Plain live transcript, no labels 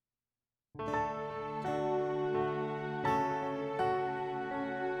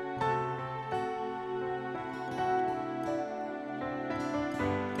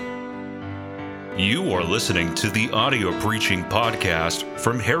You are listening to the audio preaching podcast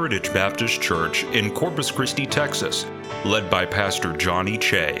from Heritage Baptist Church in Corpus Christi, Texas, led by Pastor Johnny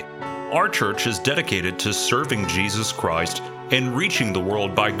Che. Our church is dedicated to serving Jesus Christ and reaching the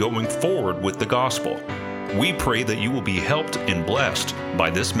world by going forward with the gospel. We pray that you will be helped and blessed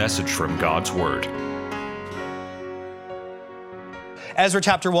by this message from God's Word. Ezra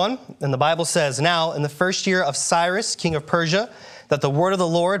chapter 1, and the Bible says, "Now in the first year of Cyrus, king of Persia, that the word of the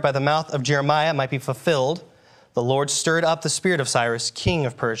Lord by the mouth of Jeremiah might be fulfilled, the Lord stirred up the spirit of Cyrus, king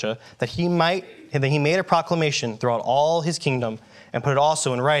of Persia, that he made a proclamation throughout all his kingdom, and put it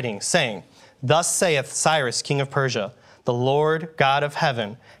also in writing, saying, Thus saith Cyrus, king of Persia, the Lord God of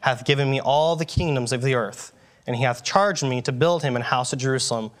heaven hath given me all the kingdoms of the earth, and he hath charged me to build him an house at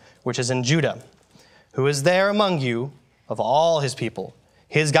Jerusalem, which is in Judah. Who is there among you of all his people?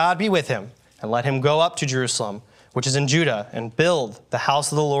 His God be with him, and let him go up to Jerusalem, which is in Judah, and build the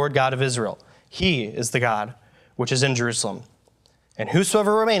house of the Lord God of Israel. He is the God which is in Jerusalem. And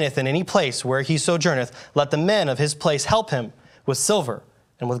whosoever remaineth in any place where he sojourneth, let the men of his place help him with silver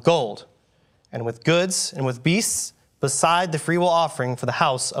and with gold, and with goods and with beasts, beside the freewill offering for the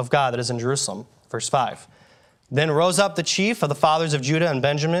house of God that is in Jerusalem." Verse 5. "Then rose up the chief of the fathers of Judah and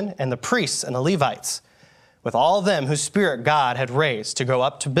Benjamin, and the priests and the Levites, with all them whose spirit God had raised to go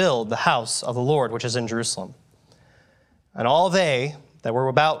up to build the house of the Lord which is in Jerusalem. And all they that were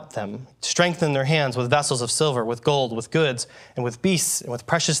about them strengthened their hands with vessels of silver, with gold, with goods, and with beasts, and with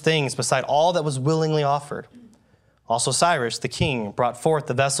precious things, beside all that was willingly offered. Also Cyrus the king brought forth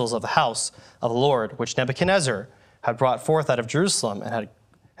the vessels of the house of the Lord, which Nebuchadnezzar had brought forth out of Jerusalem, and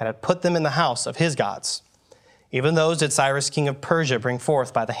had put them in the house of his gods. Even those did Cyrus king of Persia bring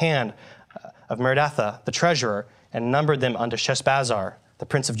forth by the hand of Meredatha the treasurer, and numbered them unto Sheshbazzar the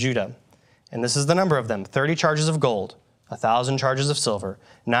prince of Judah. And this is the number of them, 30 charges of gold, 1,000 charges of silver,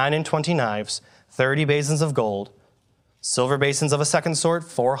 29 knives, 30 basins of gold, silver basins of a second sort,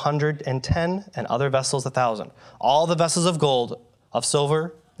 410, and other vessels 1,000. All the vessels of gold, of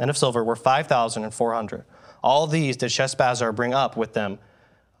silver, were 5,400. All these did Sheshbazzar bring up with them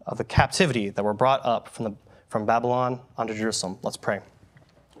of the captivity that were brought up from Babylon unto Jerusalem." Let's pray.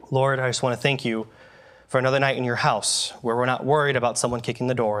 Lord, I just want to thank you for another night in your house where we're not worried about someone kicking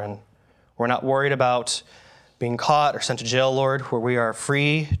the door in. We're not worried about being caught or sent to jail, Lord, where we are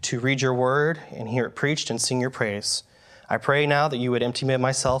free to read your word and hear it preached and sing your praise. I pray now that you would empty me of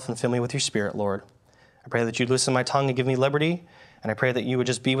myself and fill me with your spirit, Lord. I pray that you'd loosen my tongue and give me liberty, and I pray that you would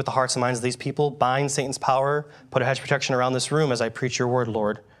just be with the hearts and minds of these people, bind Satan's power, put a hedge of protection around this room as I preach your word,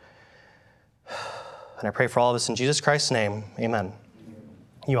 Lord. And I pray for all of us in Jesus Christ's name, amen.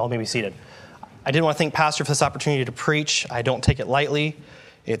 You all may be seated. I did want to thank Pastor for this opportunity to preach. I don't take it lightly.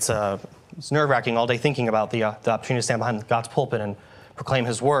 It's nerve-wracking all day thinking about the opportunity to stand behind God's pulpit and proclaim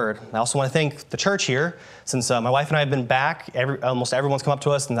his word. I also want to thank the church here. Since my wife and I have been back, almost everyone's come up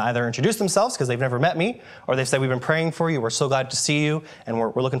to us and either introduced themselves because they've never met me, or they've said, "We've been praying for you. We're so glad to see you, and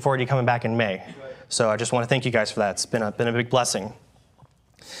we're looking forward to you coming back in May." So I just want to thank you guys for that. It's been a big blessing.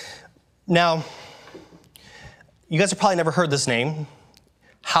 Now, you guys have probably never heard this name,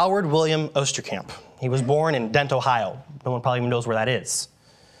 Howard William Osterkamp. He was born in Dent, Ohio. No one probably even knows where that is.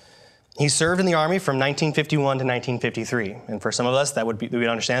 He served in the Army from 1951 to 1953. And for some of us, we would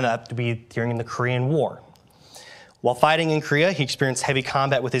understand that to be during the Korean War. While fighting in Korea, he experienced heavy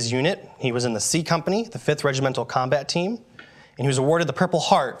combat with his unit. He was in the C Company, the 5th Regimental Combat Team, and he was awarded the Purple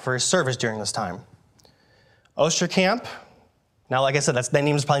Heart for his service during this time. Osterkamp, now like I said, that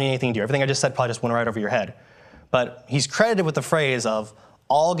name doesn't probably mean anything to you. Everything I just said probably just went right over your head. But he's credited with the phrase of,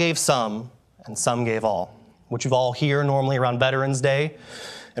 "All gave some, and some gave all," which you all hear normally around Veterans Day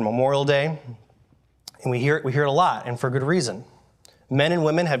and Memorial Day. And we hear it a lot, and for good reason. Men and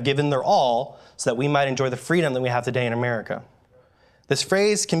women have given their all so that we might enjoy the freedom that we have today in America. This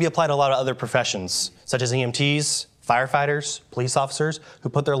phrase can be applied to a lot of other professions, such as EMTs, firefighters, police officers, who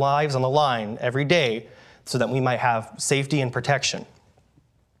put their lives on the line every day so that we might have safety and protection.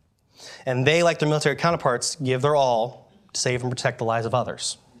 And they, like their military counterparts, give their all to save and protect the lives of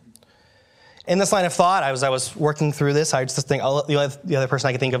others. In this line of thought, as I was working through this, I just think the other person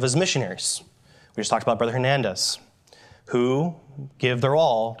I could think of is missionaries. We just talked about Brother Hernandez, who give their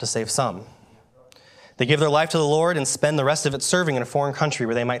all to save some. They give their life to the Lord and spend the rest of it serving in a foreign country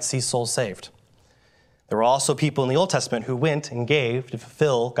where they might see souls saved. There were also people in the Old Testament who went and gave to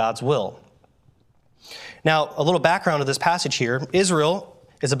fulfill God's will. Now, a little background of this passage here. Israel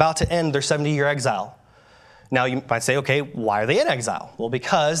is about to end their 70-year exile. Now, you might say, okay, why are they in exile? Well,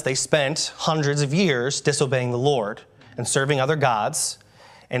 because they spent hundreds of years disobeying the Lord and serving other gods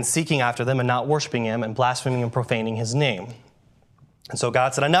and seeking after them and not worshiping him and blaspheming and profaning his name. And so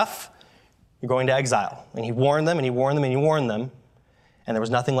God said, enough, You're going to exile. And he warned them, and he warned them, and he warned them, and there was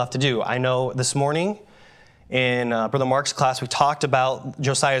nothing left to do. I know this morning in Brother Mark's class, we talked about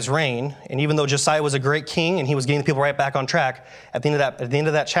Josiah's reign, and even though Josiah was a great king and he was getting the people right back on track, at the end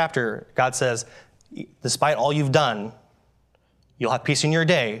of that chapter, God says, despite all you've done, you'll have peace in your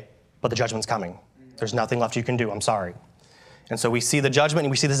day, but the judgment's coming. There's nothing left you can do. I'm sorry. And so we see the judgment,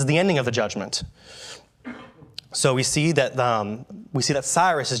 and we see this is the ending of the judgment. So we see that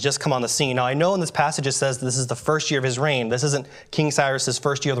Cyrus has just come on the scene. Now I know in this passage it says this is the first year of his reign. This isn't King Cyrus's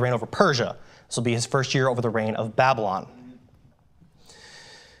first year of the reign over Persia. This will be his first year over the reign of Babylon.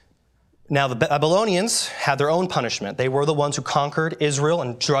 Now the Babylonians had their own punishment. They were the ones who conquered Israel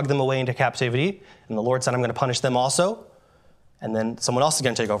and dragged them away into captivity. And the Lord said, I'm going to punish them also. And then someone else is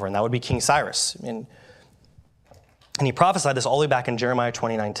going to take over, and that would be King Cyrus. And he prophesied this all the way back in Jeremiah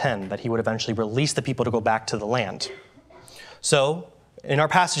 29:10, that he would eventually release the people to go back to the land. So in our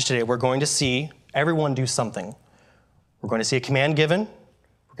passage today, we're going to see everyone do something. We're going to see a command given.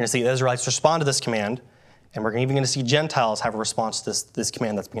 We're going to see the Israelites respond to this command. And we're even going to see Gentiles have a response to this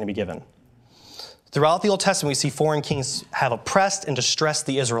command that's going to be given. Throughout the Old Testament, we see foreign kings have oppressed and distressed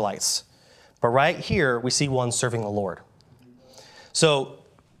the Israelites. But right here, we see one serving the Lord. So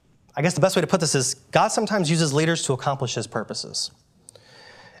I guess the best way to put this is God sometimes uses leaders to accomplish his purposes.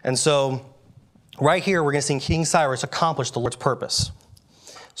 And so right here, we're going to see King Cyrus accomplish the Lord's purpose.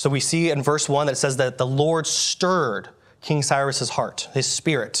 So we see in verse 1 that it says that the Lord stirred King Cyrus's heart, his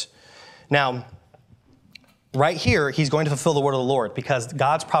spirit. Now, right here, he's going to fulfill the word of the Lord because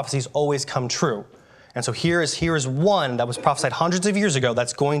God's prophecies always come true. And so here is one that was prophesied hundreds of years ago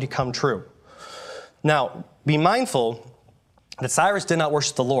that's going to come true. Now, be mindful that Cyrus did not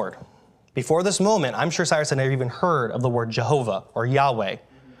worship the Lord. Before this moment, I'm sure Cyrus had never even heard of the word Jehovah or Yahweh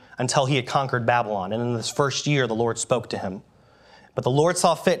until he had conquered Babylon. And in this first year, the Lord spoke to him. But the Lord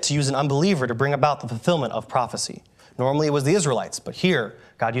saw fit to use an unbeliever to bring about the fulfillment of prophecy. Normally it was the Israelites, but here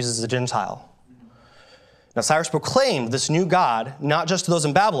God uses a Gentile. Now Cyrus proclaimed this new God, not just to those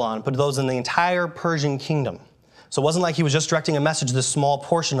in Babylon, but to those in the entire Persian kingdom. So it wasn't like he was just directing a message to this small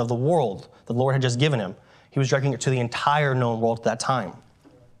portion of the world the Lord had just given him. He was directing it to the entire known world at that time.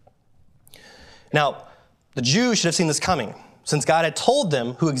 Now, the Jews should have seen this coming, since God had told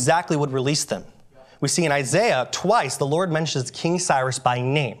them who exactly would release them. We see in Isaiah twice the Lord mentions King Cyrus by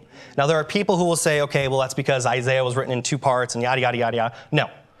name. Now, there are people who will say, okay, well, that's because Isaiah was written in two parts and yada, yada, yada, yada. No.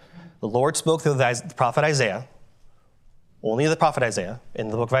 The Lord spoke through the prophet Isaiah, only the prophet Isaiah, in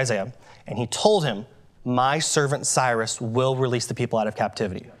the book of Isaiah, and he told him, my servant Cyrus will release the people out of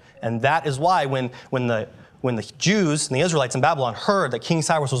captivity. And that is why when the Jews and the Israelites in Babylon heard that King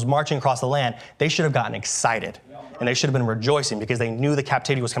Cyrus was marching across the land, they should have gotten excited. And they should have been rejoicing because they knew the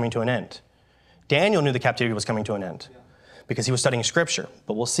captivity was coming to an end. Daniel knew the captivity was coming to an end because he was studying Scripture.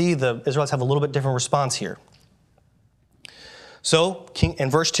 But we'll see the Israelites have a little bit different response here. So in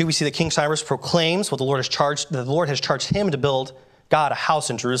verse 2, we see that King Cyrus proclaims what the Lord has charged him to build God a house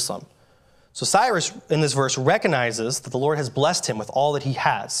in Jerusalem. So Cyrus, in this verse, recognizes that the Lord has blessed him with all that he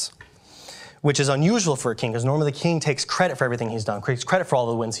has, which is unusual for a king, because normally the king takes credit for everything he's done, takes credit for all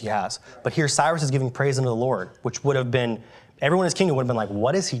the wins he has. But here Cyrus is giving praise unto the Lord, which would have been, everyone in his kingdom would have been like,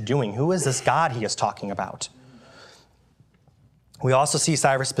 what is he doing? Who is this God he is talking about? We also see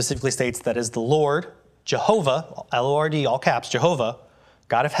Cyrus specifically states that is the Lord, Jehovah, L-O-R-D, all caps, Jehovah,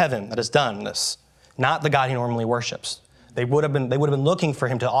 God of heaven, that has done this, not the God he normally worships. They would have been looking for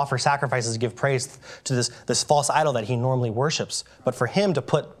him to offer sacrifices to give praise to this false idol that he normally worships. But for him to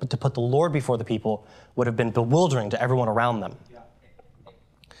put the Lord before the people would have been bewildering to everyone around them.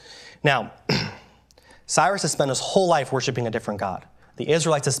 Now, Cyrus has spent his whole life worshiping a different God. The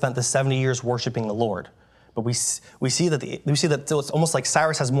Israelites have spent the 70 years worshiping the Lord. But we see that it's almost like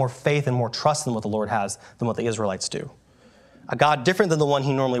Cyrus has more faith and more trust in what the Lord has than what the Israelites do. A God different than the one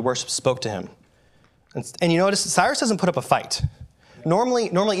he normally worships spoke to him. And you notice Cyrus doesn't put up a fight. Normally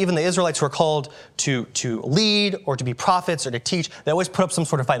even the Israelites who are called to lead or to be prophets or to teach, they always put up some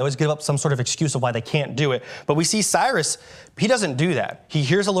sort of fight. They always give up some sort of excuse of why they can't do it. But we see Cyrus, he doesn't do that. He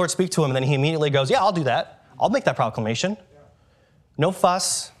hears the Lord speak to him, and then he immediately goes, yeah, I'll do that. I'll make that proclamation. No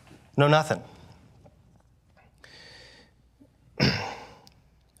fuss, no nothing.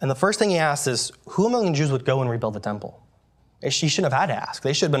 And the first thing he asks is, who among the Jews would go and rebuild the temple? He shouldn't have had to ask.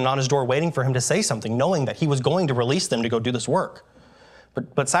 They should have been on his door waiting for him to say something, knowing that he was going to release them to go do this work.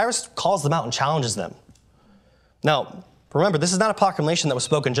 But Cyrus calls them out and challenges them. Now, remember, this is not a proclamation that was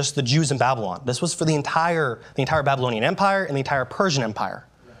spoken just to the Jews in Babylon. This was for the entire Babylonian Empire and the entire Persian Empire.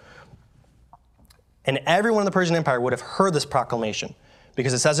 And everyone in the Persian Empire would have heard this proclamation,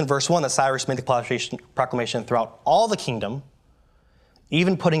 because it says in verse 1 that Cyrus made the proclamation throughout all the kingdom,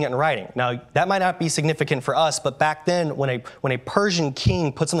 even putting it in writing. Now, that might not be significant for us, but back then, when a Persian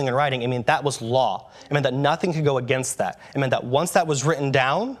king put something in writing, that was law. It meant that nothing could go against that. It meant that once that was written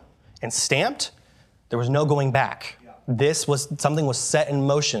down and stamped, there was no going back. Something was set in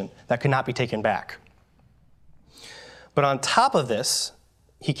motion that could not be taken back. But on top of this,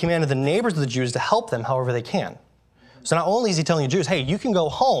 he commanded the neighbors of the Jews to help them however they can. So not only is he telling the Jews, hey, you can go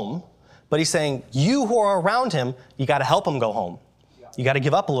home, but he's saying, you who are around him, you got to help him go home. You got to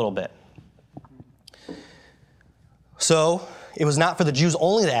give up a little bit. So it was not for the Jews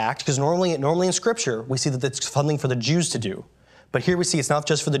only to act, because normally in Scripture, we see that it's something for the Jews to do. But here we see it's not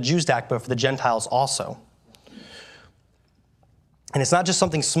just for the Jews to act, but for the Gentiles also. And it's not just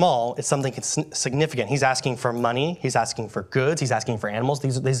something small, it's something significant. He's asking for money, he's asking for goods, he's asking for animals.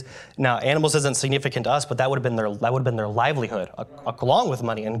 Now, animals isn't significant to us, but that would have been their livelihood, along with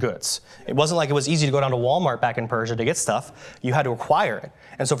money and goods. It wasn't like it was easy to go down to Walmart back in Persia to get stuff. You had to acquire it.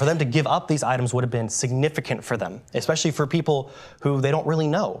 And so for them to give up these items would have been significant for them, especially for people who they don't really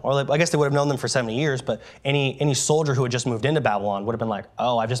know. Or I guess they would have known them for 70 years, but any soldier who had just moved into Babylon would have been like,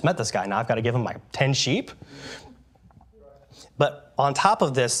 oh, I've just met this guy, now I've got to give him like 10 sheep? But on top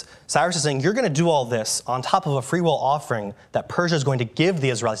of this, Cyrus is saying, you're going to do all this on top of a free will offering that Persia is going to give the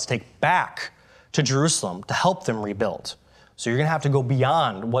Israelites to take back to Jerusalem to help them rebuild. So you're going to have to go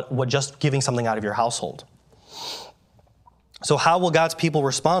beyond what just giving something out of your household. So how will God's people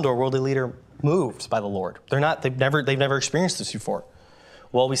respond to a worldly leader moved by the Lord? They've never experienced this before.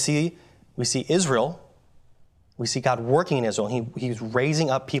 Well, we see Israel. We see God working in Israel. He's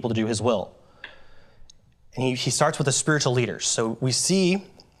raising up people to do his will. And he starts with the spiritual leaders. So we see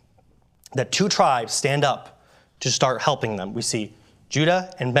that 2 tribes stand up to start helping them. We see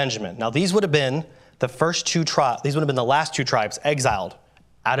Judah and Benjamin. Now, these would have been the first 2 tribes. These would have been the last 2 tribes exiled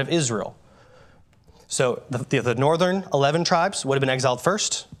out of Israel. So the northern 11 tribes would have been exiled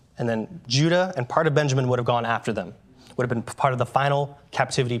first, and then Judah and part of Benjamin would have gone after them. Would have been part of the final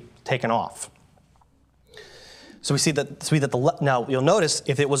captivity taken off. So we see that now you'll notice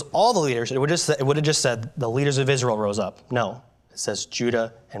if it was all the leaders, it would have just said the leaders of Israel rose up. No, it says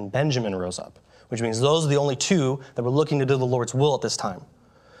Judah and Benjamin rose up, which means those are the only 2 that were looking to do the Lord's will at this time.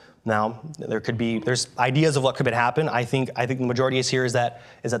 Now there's ideas of what could happen. I think the majority is that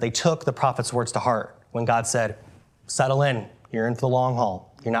they took the prophet's words to heart when God said, "Settle in, you're in for the long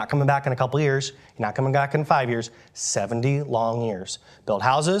haul. You're not coming back in a couple years. You're not coming back in 5 years. 70 long years. Build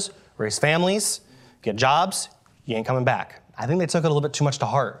houses, raise families, get jobs." You ain't coming back. I think they took it a little bit too much to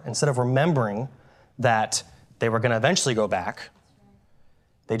heart. Instead of remembering that they were going to eventually go back,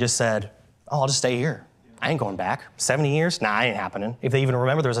 they just said, oh, I'll just stay here. I ain't going back. 70 years? Nah, it ain't happening. If they even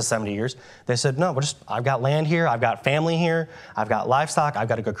remember there was a 70 years, they said, no, I've got land here. I've got family here. I've got livestock. I've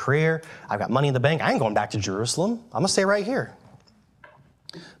got a good career. I've got money in the bank. I ain't going back to Jerusalem. I'm going to stay right here.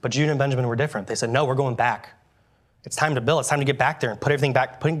 But Judah and Benjamin were different. They said, no, we're going back. It's time to build. It's time to get back there and put everything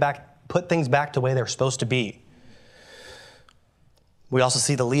back, put things back the way they're supposed to be. We also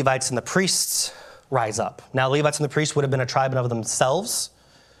see the Levites and the priests rise up. Now, Levites and the priests would have been a tribe of themselves,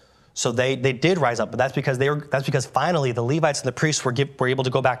 so they did rise up. But that's because finally the Levites and the priests were able to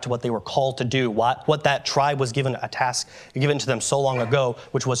go back to what they were called to do, what that tribe was given a task given to them so long ago,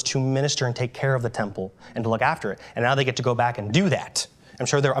 which was to minister and take care of the temple and to look after it. And now they get to go back and do that. I'm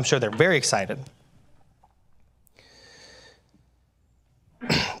sure they're very excited.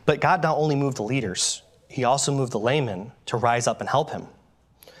 But God not only moved the leaders, he also moved the laymen to rise up and help him.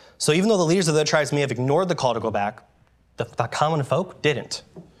 So even though the leaders of the tribes may have ignored the call to go back, the common folk didn't.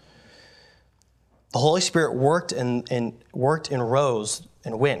 The Holy Spirit worked and rose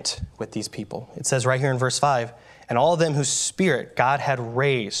and went with these people. It says right here in verse 5, and all of them whose spirit God had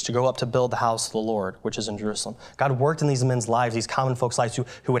raised to go up to build the house of the Lord, which is in Jerusalem. God worked in these men's lives, these common folks' lives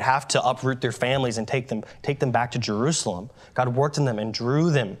who would have to uproot their families and take them back to Jerusalem. God worked in them and drew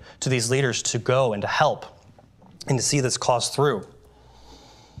them to these leaders to go and to help and to see this cause through.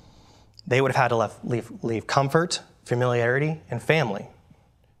 They would have had to leave comfort, familiarity, and family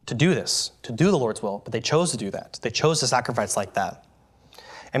to do this, to do the Lord's will, but they chose to do that. They chose to sacrifice like that.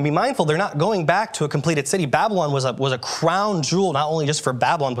 And be mindful, they're not going back to a completed city. Babylon was a crown jewel, not only just for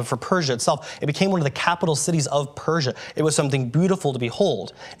Babylon, but for Persia itself. It became one of the capital cities of Persia. It was something beautiful to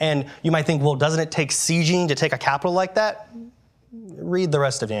behold. And you might think, well, doesn't it take sieging to take a capital like that? Read the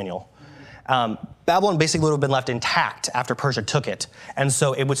rest of Daniel. Babylon basically would have been left intact after Persia took it. And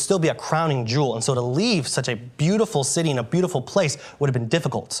so it would still be a crowning jewel. And so to leave such a beautiful city and a beautiful place would have been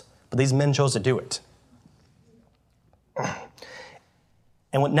difficult. But these men chose to do it.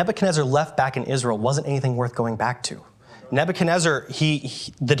 And what Nebuchadnezzar left back in Israel wasn't anything worth going back to. Nebuchadnezzar,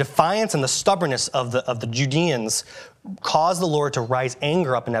 the defiance and the stubbornness of the Judeans caused the Lord to rise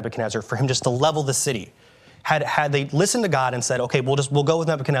anger up in Nebuchadnezzar for him just to level the city. Had they listened to God and said, okay, we'll go with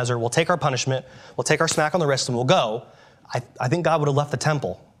Nebuchadnezzar, we'll take our punishment, we'll take our smack on the wrist and we'll go, I think God would have left the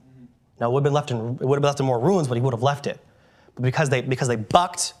temple. Now it would have been left in more ruins, but he would have left it. But because they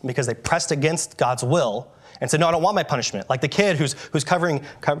bucked, because they pressed against God's will and said, no, I don't want my punishment. Like the kid who's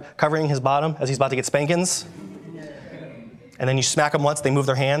covering his bottom as he's about to get spankings. And then you smack them once, they move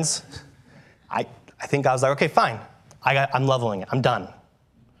their hands. I think God's like, okay, fine. I'm leveling it. I'm done.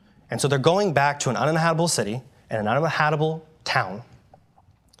 And so they're going back to an uninhabitable city and an uninhabitable town.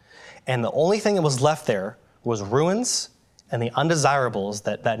 And the only thing that was left there was ruins and the undesirables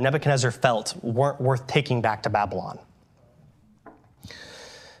that Nebuchadnezzar felt weren't worth taking back to Babylon.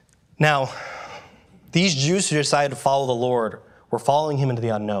 Now, these Jews who decided to follow the Lord were following him into the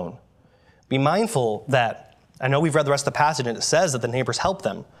unknown. Be mindful that, I know we've read the rest of the passage and it says that the neighbors help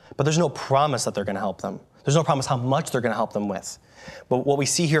them, but there's no promise that they're going to help them. There's no promise how much they're going to help them with. But what we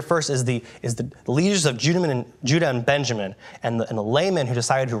see here first is the leaders of Judah and Benjamin and the laymen who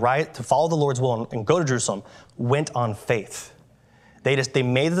decided to follow the Lord's will and go to Jerusalem went on faith. They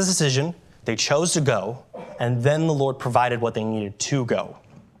made the decision, they chose to go, and then the Lord provided what they needed to go.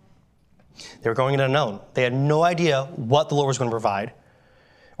 They were going into unknown. They had no idea what the Lord was going to provide,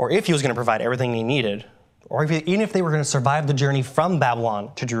 or if he was going to provide everything they needed, or even if they were going to survive the journey from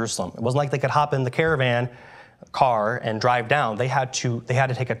Babylon to Jerusalem. It wasn't like they could hop in the caravan car and drive down. They had to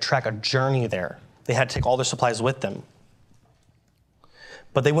take a journey there. They had to take all their supplies with them.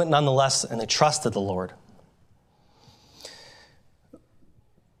 But they went nonetheless, and they trusted the Lord.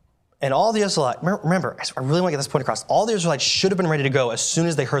 And all the Israelites, remember, I really want to get this point across. All the Israelites should have been ready to go as soon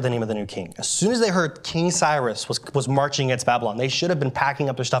as they heard the name of the new king. As soon as they heard King Cyrus was marching against Babylon, they should have been packing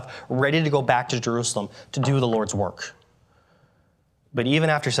up their stuff, ready to go back to Jerusalem to do the Lord's work. But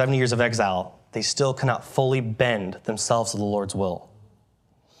even after 70 years of exile, they still cannot fully bend themselves to the Lord's will.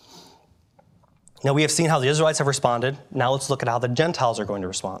 Now we have seen how the Israelites have responded. Now let's look at how the Gentiles are going to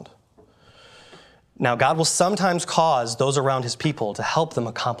respond. Now, God will sometimes cause those around his people to help them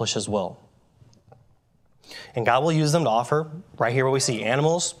accomplish his will. And God will use them to offer, right here what we see,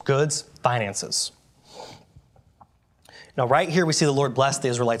 animals, goods, finances. Now, right here we see the Lord bless the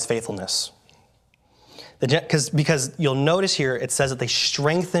Israelites' faithfulness. Because you'll notice here, it says that they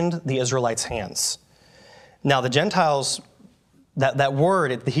strengthened the Israelites' hands. Now, the Gentiles, that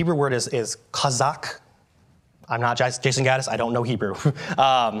word, the Hebrew word is chazak. I'm not Jason Gaddis, I don't know Hebrew.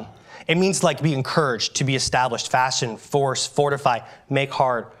 It means like be encouraged, to be established, fasten, force, fortify, make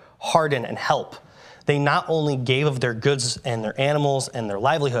hard, harden, and help. They not only gave of their goods and their animals and their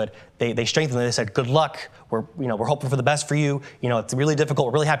livelihood, they strengthened them. They said, good luck. We're hoping for the best for you. It's really difficult.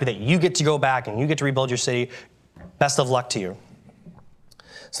 We're really happy that you get to go back and you get to rebuild your city. Best of luck to you.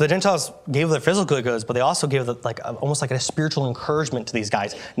 So the Gentiles gave their physical goods, but they also gave almost like a spiritual encouragement to these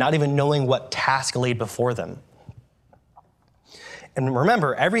guys, not even knowing what task laid before them. And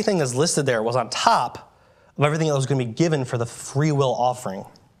remember, everything that's listed there was on top of everything that was going to be given for the free will offering,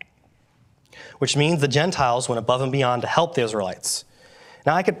 which means the Gentiles went above and beyond to help the Israelites.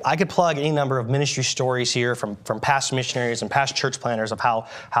 Now, I could plug any number of ministry stories here from past missionaries and past church planners of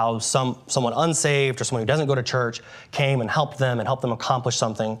how someone unsaved or someone who doesn't go to church came and helped them accomplish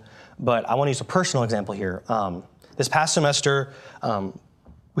something. But I want to use a personal example here. This past semester,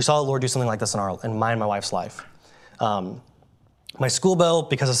 we saw the Lord do something like this in my and my wife's life. My school bill,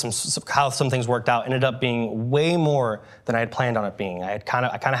 because of how some things worked out, ended up being way more than I had planned on it being. I kind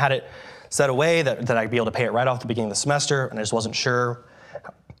of had it set away that I'd be able to pay it right off the beginning of the semester, and I just wasn't sure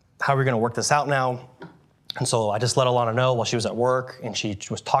how we were going to work this out now. And so I just let Alana know while she was at work, and she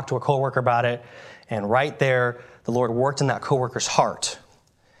was talked to a coworker about it. And right there, the Lord worked in that coworker's heart,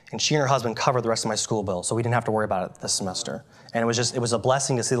 and she and her husband covered the rest of my school bill, so we didn't have to worry about it this semester. And it was a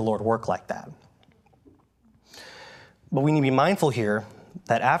blessing to see the Lord work like that. But we need to be mindful here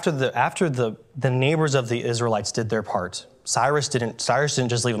that after the neighbors of the Israelites did their part, Cyrus didn't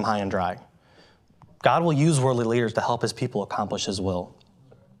just leave them high and dry. God will use worldly leaders to help his people accomplish his will.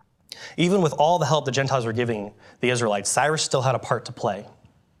 Even with all the help the Gentiles were giving the Israelites, Cyrus still had a part to play.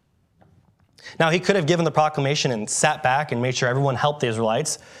 Now, he could have given the proclamation and sat back and made sure everyone helped the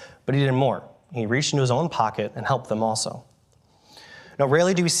Israelites, but he did more. He reached into his own pocket and helped them also. Now,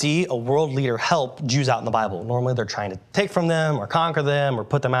 rarely do we see a world leader help Jews out in the Bible. Normally, they're trying to take from them or conquer them or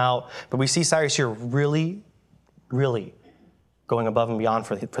put them out. But we see Cyrus here really, really going above and beyond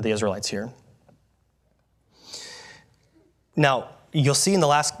for the Israelites here. Now, you'll see in the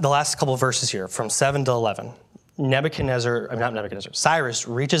last couple of verses here, from 7 to 11, Cyrus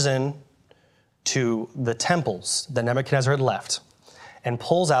reaches in to the temples that Nebuchadnezzar had left and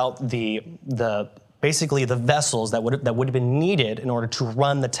pulls out basically the vessels that would have been needed in order to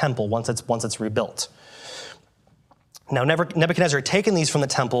run the temple once it's rebuilt. Now, Nebuchadnezzar had taken these from the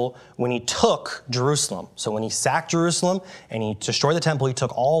temple when he took Jerusalem. So when he sacked Jerusalem and he destroyed the temple, he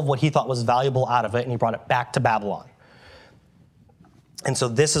took all of what he thought was valuable out of it and he brought it back to Babylon. And so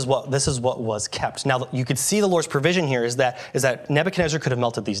this is what was kept. Now, you could see the Lord's provision here is that Nebuchadnezzar could have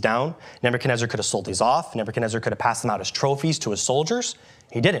melted these down. Nebuchadnezzar could have sold these off. Nebuchadnezzar could have passed them out as trophies to his soldiers.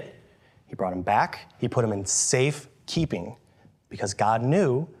 He didn't. He brought them back. He put them in safe keeping because God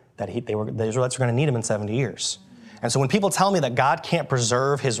knew that the Israelites were going to need him in 70 years. And so when people tell me that God can't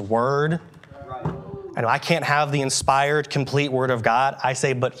preserve his word, and I can't have the inspired, complete word of God, I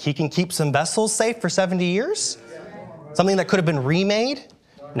say, but he can keep some vessels safe for 70 years? Something that could have been remade?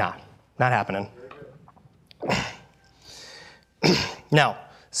 Nah, not happening. Now,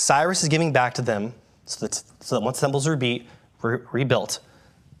 Cyrus is giving back to them so that once the temples are rebuilt,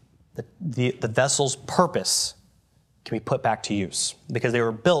 the vessel's purpose can be put back to use. Because they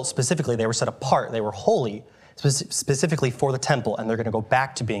were built specifically, they were set apart, they were holy, specifically for the temple, and they're going to go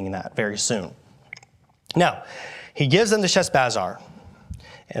back to being that very soon. Now, he gives them to Sheshbazzar,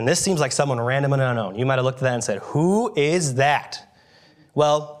 and this seems like someone random and unknown. You might have looked at that and said, who is that?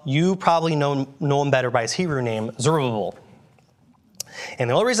 Well, you probably know him better by his Hebrew name, Zerubbabel. And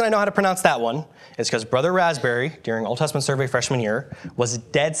the only reason I know how to pronounce that one is because Brother Raspberry, during Old Testament survey freshman year, was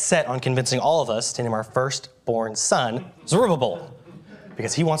dead set on convincing all of us to name our firstborn son Zerubbabel,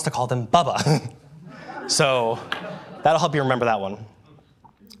 because he wants to call them Bubba. So that'll help you remember that one.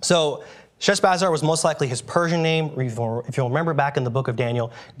 So Sheshbazzar was most likely his Persian name. If you'll remember back in the book of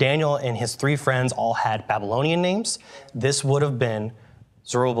Daniel, Daniel and his three friends all had Babylonian names. This would have been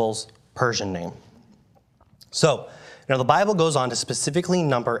Zerubbabel's Persian name. So now the Bible goes on to specifically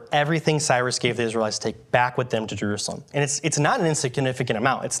number everything Cyrus gave the Israelites to take back with them to Jerusalem. And it's not an insignificant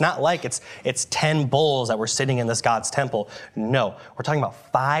amount. It's not like it's 10 bowls that were sitting in this God's temple. No, we're talking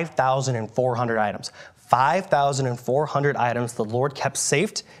about 5,400 items. 5,400 items the Lord kept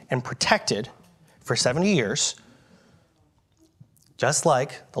safe and protected for 70 years, just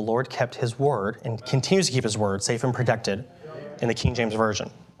like the Lord kept his word and continues to keep his word safe and protected in the King James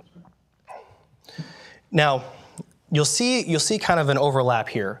Version. Now, you'll see kind of an overlap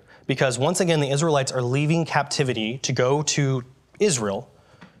here because once again, the Israelites are leaving captivity to go to Israel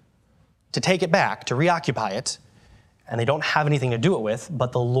to take it back, to reoccupy it, and they don't have anything to do it with,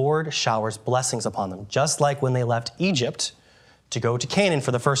 but the Lord showers blessings upon them. Just like when they left Egypt to go to Canaan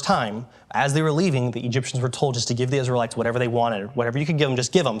for the first time, as they were leaving, the Egyptians were told just to give the Israelites whatever they wanted. Whatever you could give them,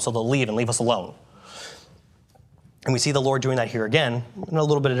 just give them so they'll leave and leave us alone. And we see the Lord doing that here again in a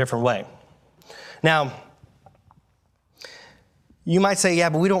little bit of a different way. Now, you might say, yeah,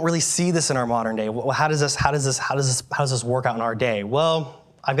 but we don't really see this in our modern day. Well, how does this work out in our day? Well,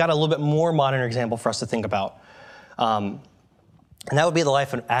 I've got a little bit more modern example for us to think about. And that would be the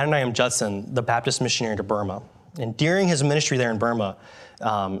life of Adoniram Judson, the Baptist missionary to Burma. And during his ministry there in Burma,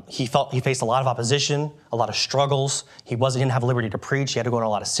 he faced a lot of opposition, a lot of struggles. He didn't have liberty to preach. He had to go into a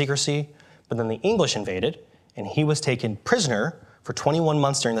lot of secrecy. But then the English invaded, and he was taken prisoner for 21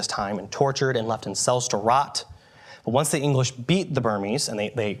 months during this time and tortured and left in cells to rot. But once the English beat the Burmese and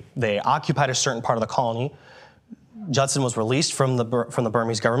they occupied a certain part of the colony, Judson was released from the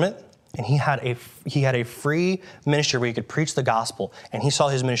Burmese government. And he had a free ministry where he could preach the gospel, and he saw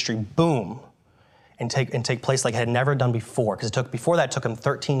his ministry boom and take place like it had never done before. Because before that, it took him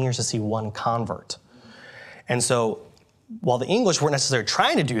 13 years to see one convert. And so, while the English weren't necessarily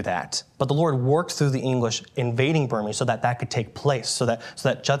trying to do that, but the Lord worked through the English invading Burma so that could take place, so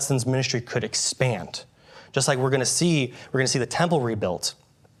that Judson's ministry could expand. Just like we're going to see the temple rebuilt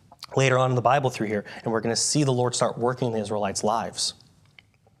later on in the Bible through here, and we're going to see the Lord start working in the Israelites' lives.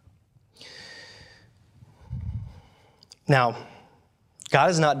 Now,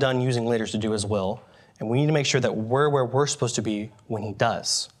 God is not done using leaders to do his will, and we need to make sure that we're where we're supposed to be when he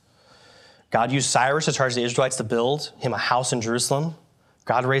does. God used Cyrus to charge the Israelites to build him a house in Jerusalem.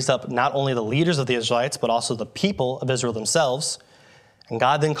 God raised up not only the leaders of the Israelites, but also the people of Israel themselves. And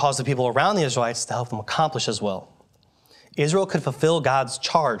God then caused the people around the Israelites to help them accomplish his will. Israel could fulfill God's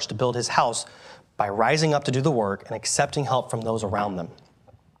charge to build his house by rising up to do the work and accepting help from those around them.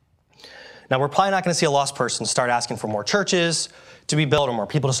 Now, we're probably not going to see a lost person start asking for more churches to be built or more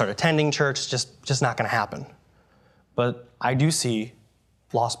people to start attending church. Just not going to happen. But I do see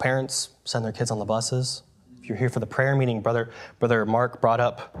lost parents send their kids on the buses. If you're here for the prayer meeting, Brother Mark brought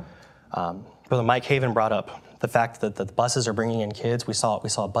up, Brother Mike Haven brought up the fact that the buses are bringing in kids. We saw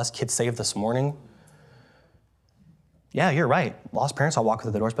a bus kid saved this morning. Yeah, you're right. Lost parents all walk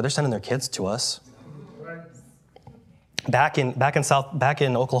through the doors, but they're sending their kids to us. Back in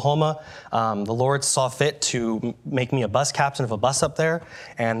Oklahoma, the Lord saw fit to make me a bus captain of a bus up there.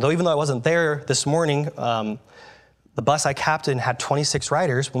 And even though I wasn't there this morning, the bus I captained had 26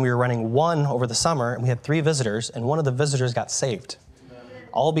 riders when we were running one over the summer, and we had 3 visitors, and one of the visitors got saved.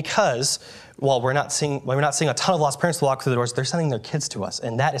 All because, while we're not seeing a ton of lost parents walk through the doors, they're sending their kids to us,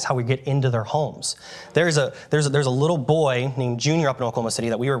 and that is how we get into their homes. There's a little boy named Junior up in Oklahoma City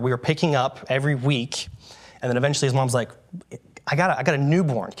that we were picking up every week, and then eventually his mom's like, I got a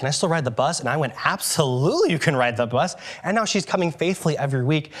newborn. Can I still ride the bus? And I went, absolutely, you can ride the bus. And now she's coming faithfully every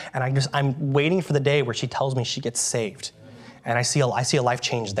week, and I'm waiting for the day where she tells me she gets saved, and I see a life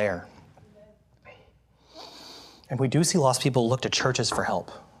change there. And we do see lost people look to churches for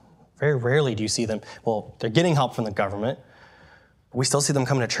help. Very rarely do you see them. Well, they're getting help from the government. But we still see them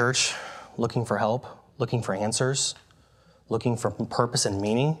coming to church looking for help, looking for answers, looking for purpose and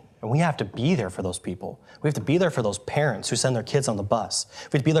meaning. And we have to be there for those people. We have to be there for those parents who send their kids on the bus.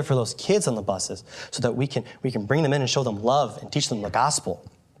 We have to be there for those kids on the buses so that we can bring them in and show them love and teach them the gospel.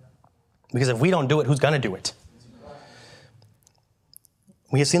 Because if we don't do it, who's going to do it?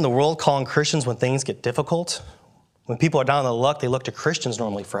 We have seen the world calling Christians when things get difficult. When people are down on their luck, they look to Christians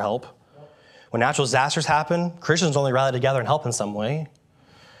normally for help. When natural disasters happen, Christians only rally together and help in some way.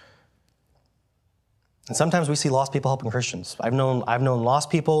 And sometimes we see lost people helping Christians. I've known lost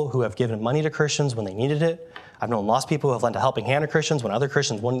people who have given money to Christians when they needed it. I've known lost people who have lent a helping hand to Christians when other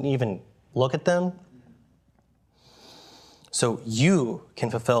Christians wouldn't even look at them. So you can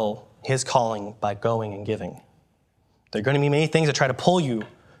fulfill his calling by going and giving. There are going to be many things that try to pull you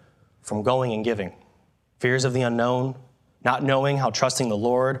from going and giving. Fears of the unknown, not knowing how trusting the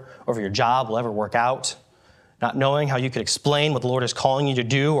Lord over your job will ever work out, not knowing how you could explain what the Lord is calling you to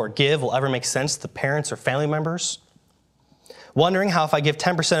do or give will ever make sense to parents or family members, wondering how if I give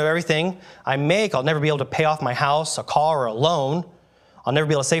 10% of everything I make, I'll never be able to pay off my house, a car, or a loan. I'll never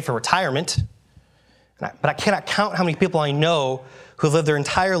be able to save for retirement. But I cannot count how many people I know who have lived their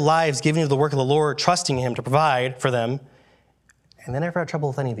entire lives giving to the work of the Lord, trusting him to provide for them, and they never had trouble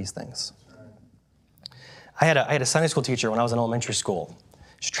with any of these things. I had a Sunday school teacher when I was in elementary school.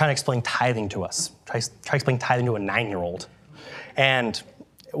 She was trying to explain tithing to us, try to explain tithing to a 9-year-old. And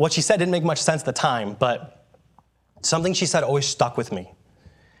what she said didn't make much sense at the time, but something she said always stuck with me.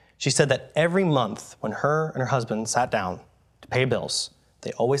 She said that every month when her and her husband sat down to pay bills,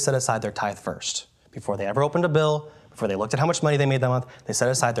 they always set aside their tithe first. Before they ever opened a bill, before they looked at how much money they made that month, they set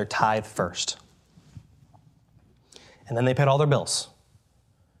aside their tithe first. And then they paid all their bills.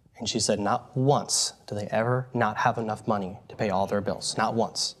 And she said, not once do they ever not have enough money to pay all their bills. Not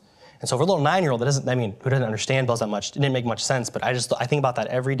once. And so for a little 9-year-old who doesn't understand bills that much, it didn't make much sense, but I think about that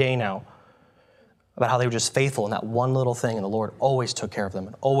every day now, about how they were just faithful in that one little thing, and the Lord always took care of them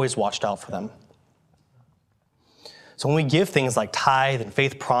and always watched out for them. So when we give things like tithe and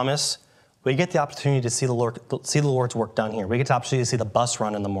faith promise, we get the opportunity to see the Lord's work done here. We get the opportunity to see the bus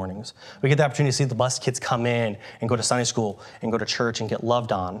run in the mornings. We get the opportunity to see the bus kids come in and go to Sunday school and go to church and get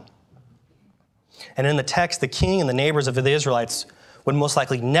loved on. And in the text, the king and the neighbors of the Israelites would most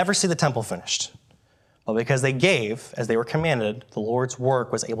likely never see the temple finished. But because they gave, as they were commanded, the Lord's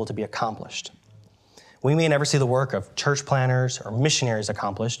work was able to be accomplished. We may never see the work of church planners or missionaries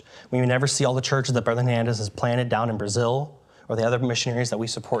accomplished. We may never see all the churches that Brother Hernandez has planted down in Brazil or the other missionaries that we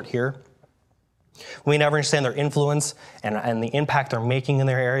support here. We never understand their influence and the impact they're making in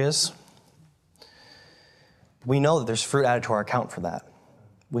their areas. We know that there's fruit added to our account for that.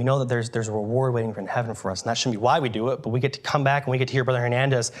 We know that there's a reward waiting in heaven for us, and that shouldn't be why we do it, but we get to come back and we get to hear Brother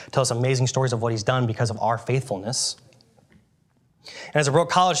Hernandez tell us amazing stories of what he's done because of our faithfulness. And as a broke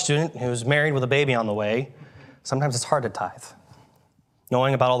college student who's married with a baby on the way, sometimes it's hard to tithe.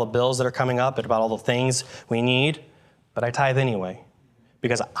 Knowing about all the bills that are coming up and about all the things we need, but I tithe anyway.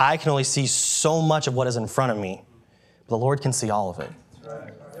 Because I can only see so much of what is in front of me. But the Lord can see all of it.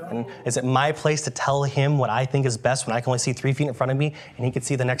 And is it my place to tell him what I think is best when I can only see 3 feet in front of me and he can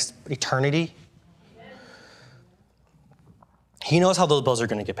see the next eternity? He knows how those bills are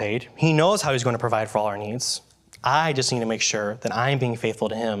going to get paid. He knows how he's going to provide for all our needs. I just need to make sure that I am being faithful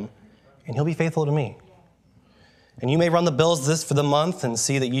to him and he'll be faithful to me. And you may run the bills for the month and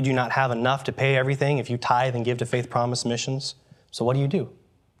see that you do not have enough to pay everything if you tithe and give to Faith Promise Missions. So what do?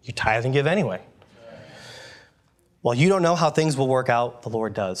 You tithe and give anyway. Well, you don't know how things will work out, the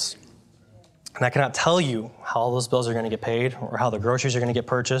Lord does. And I cannot tell you how all those bills are going to get paid or how the groceries are going to get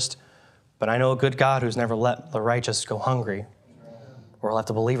purchased, but I know a good God who's never let the righteous go hungry or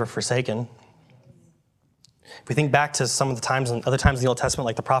left a believer forsaken. If we think back to some of the times and other times in the Old Testament,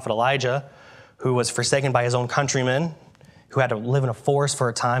 like the prophet Elijah, who was forsaken by his own countrymen, who had to live in a forest for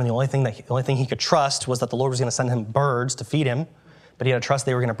a time. And the only thing he could trust was that the Lord was going to send him birds to feed him, but he had to trust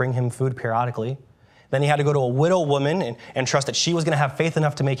they were going to bring him food periodically. Then he had to go to a widow woman and trust that she was going to have faith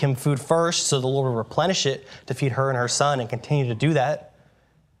enough to make him food first, so the Lord would replenish it to feed her and her son and continue to do that.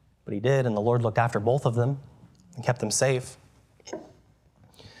 But he did, and the Lord looked after both of them and kept them safe.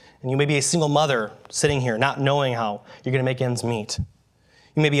 And you may be a single mother sitting here not knowing how you're going to make ends meet.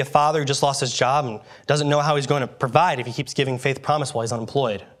 You may be a father who just lost his job and doesn't know how he's going to provide if he keeps giving faith promise while he's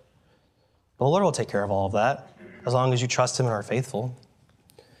unemployed. But the Lord will take care of all of that as long as you trust him and are faithful.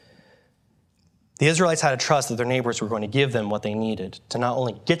 The Israelites had to trust that their neighbors were going to give them what they needed to not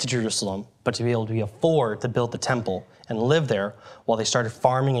only get to Jerusalem, but to be able to afford to build the temple and live there while they started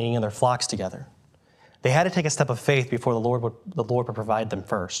farming and eating their flocks together. They had to take a step of faith before the Lord would provide them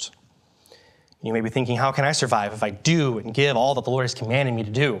first. You may be thinking, how can I survive if I do and give all that the Lord has commanded me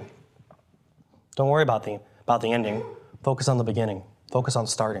to do? Don't worry about the ending. Focus on the beginning. Focus on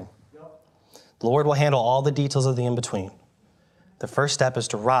starting. The Lord will handle all the details of the in-between. The first step is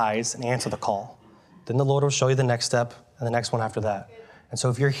to rise and answer the call. Then the Lord will show you the next step and the next one after that. And so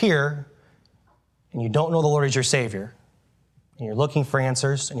if you're here and you don't know the Lord as your Savior, and you're looking for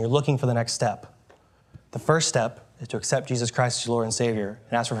answers and you're looking for the next step, the first step is to accept Jesus Christ as your Lord and Savior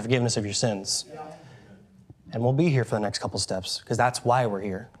and ask for forgiveness of your sins. And we'll be here for the next couple steps because that's why we're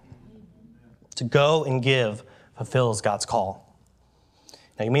here. To go and give fulfills God's call.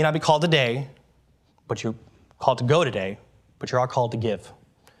 Now, you may not be called today, but you're called to go today, but you are called to give.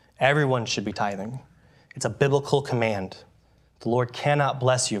 Everyone should be tithing. It's a biblical command. The Lord cannot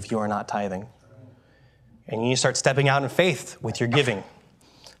bless you if you are not tithing. And you need to start stepping out in faith with your giving.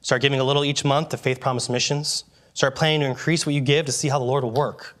 Start giving a little each month to Faith Promise Missions. Start planning to increase what you give to see how the Lord will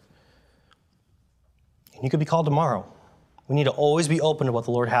work. And you could be called tomorrow. We need to always be open to what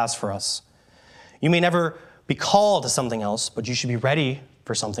the Lord has for us. You may never be called to something else, but you should be ready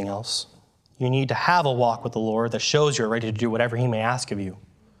for something else. You need to have a walk with the Lord that shows you're ready to do whatever he may ask of you.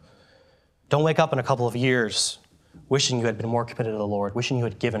 Don't wake up in a couple of years wishing you had been more committed to the Lord, wishing you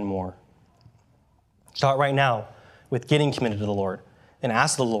had given more. Start right now with getting committed to the Lord and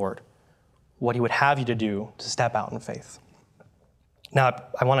ask the Lord what he would have you to do to step out in faith. Now,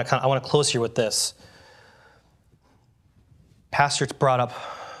 I want to close here with this. Pastor brought up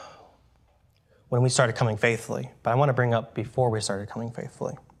when we started coming faithfully, but I want to bring up before we started coming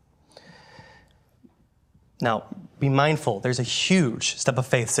faithfully. Now, be mindful, there's a huge step of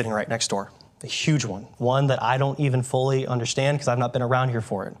faith sitting right next door, a huge one that I don't even fully understand because I've not been around here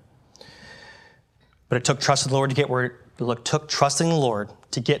for it. But it took trust in the Lord to get where it took trusting the Lord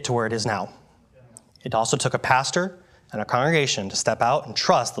to get to where it is now. It also took a pastor and a congregation to step out and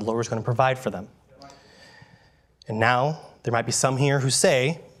trust the Lord was going to provide for them. And now there might be some here who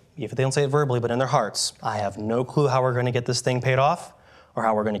say, if they don't say it verbally, but in their hearts, I have no clue how we're going to get this thing paid off or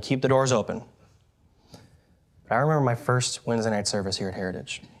how we're going to keep the doors open. But I remember my first Wednesday night service here at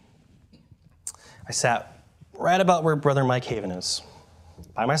Heritage. I sat right about where Brother Mike Haven is,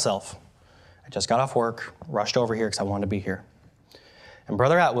 by myself. I just got off work, rushed over here because I wanted to be here. And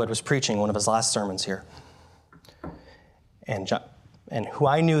Brother Atwood was preaching one of his last sermons here. And who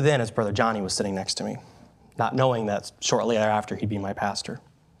I knew then as Brother Johnny was sitting next to me, not knowing that shortly thereafter he'd be my pastor.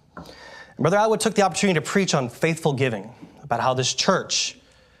 And Brother Atwood took the opportunity to preach on faithful giving, about how this church,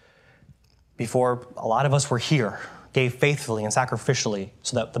 before a lot of us were here, gave faithfully and sacrificially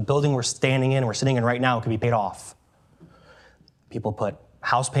so that the building we're standing in, we're sitting in right now, could be paid off. People put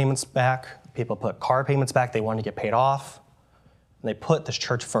house payments back. People put car payments back. They wanted to get paid off. And they put this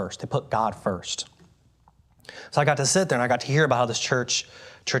church first. They put God first. So I got to sit there and I got to hear about how this church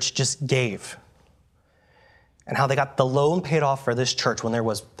just gave. And how they got the loan paid off for this church when there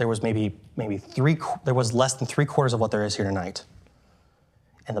was maybe there was less than 3/4 of what there is here tonight.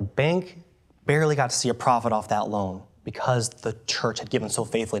 And the bank barely got to see a profit off that loan because the church had given so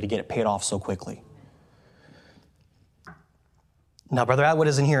faithfully to get it paid off so quickly. Now, Brother Atwood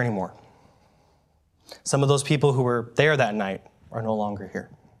isn't here anymore. Some of those people who were there that night are no longer here.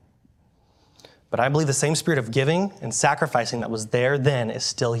 But I believe the same spirit of giving and sacrificing that was there then is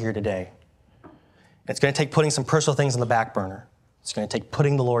still here today. It's going to take putting some personal things on the back burner. It's going to take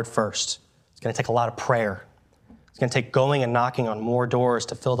putting the Lord first. It's going to take a lot of prayer. It's going to take going and knocking on more doors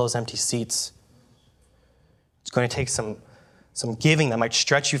to fill those empty seats. It's going to take some giving that might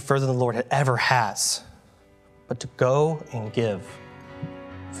stretch you further than the Lord ever has. But to go and give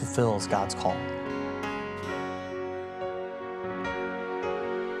fulfills God's call.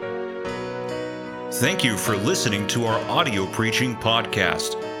 Thank you for listening to our audio preaching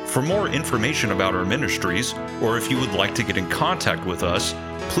podcast. For more information about our ministries, or if you would like to get in contact with us,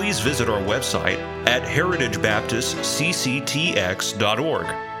 please visit our website at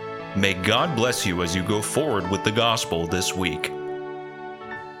heritagebaptistcctx.org. May God bless you as you go forward with the gospel this week.